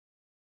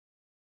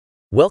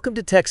Welcome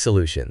to Tech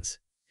Solutions.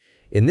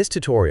 In this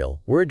tutorial,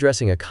 we're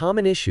addressing a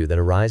common issue that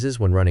arises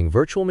when running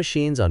virtual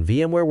machines on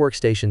VMware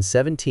Workstation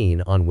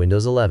 17 on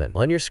Windows 11.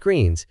 On your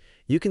screens,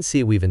 you can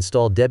see we've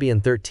installed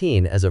Debian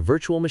 13 as a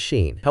virtual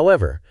machine.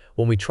 However,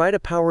 when we try to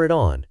power it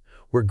on,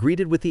 we're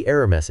greeted with the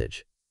error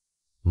message,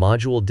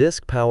 Module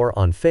disk power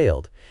on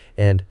failed,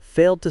 and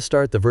failed to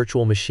start the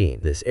virtual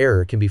machine. This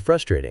error can be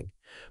frustrating,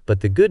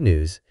 but the good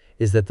news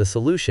is that the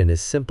solution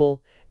is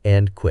simple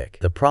and quick.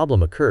 The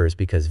problem occurs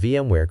because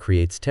VMware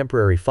creates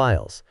temporary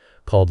files,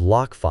 called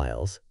lock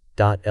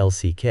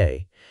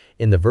files.lck,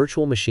 in the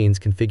virtual machine's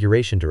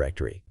configuration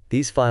directory.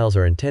 These files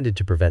are intended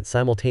to prevent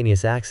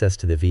simultaneous access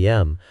to the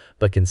VM,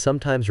 but can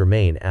sometimes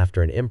remain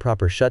after an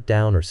improper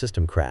shutdown or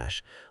system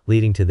crash,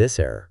 leading to this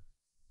error.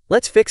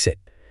 Let's fix it.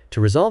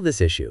 To resolve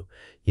this issue,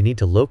 you need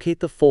to locate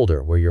the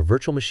folder where your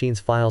virtual machine's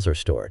files are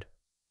stored.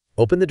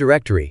 Open the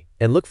directory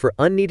and look for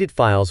unneeded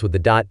files with the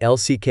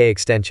 .lck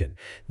extension.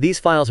 These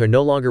files are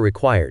no longer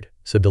required,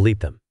 so delete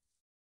them.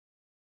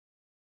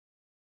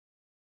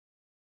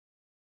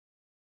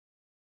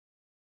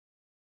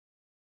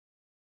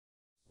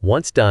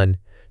 Once done,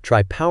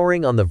 try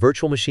powering on the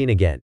virtual machine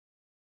again.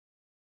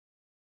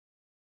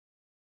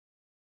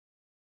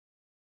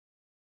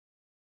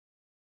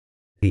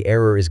 The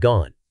error is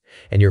gone,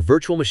 and your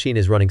virtual machine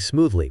is running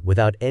smoothly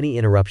without any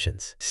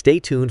interruptions. Stay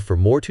tuned for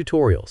more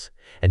tutorials,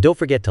 and don't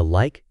forget to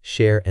like,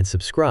 share, and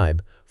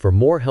subscribe for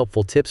more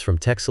helpful tips from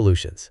Tech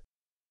Solutions.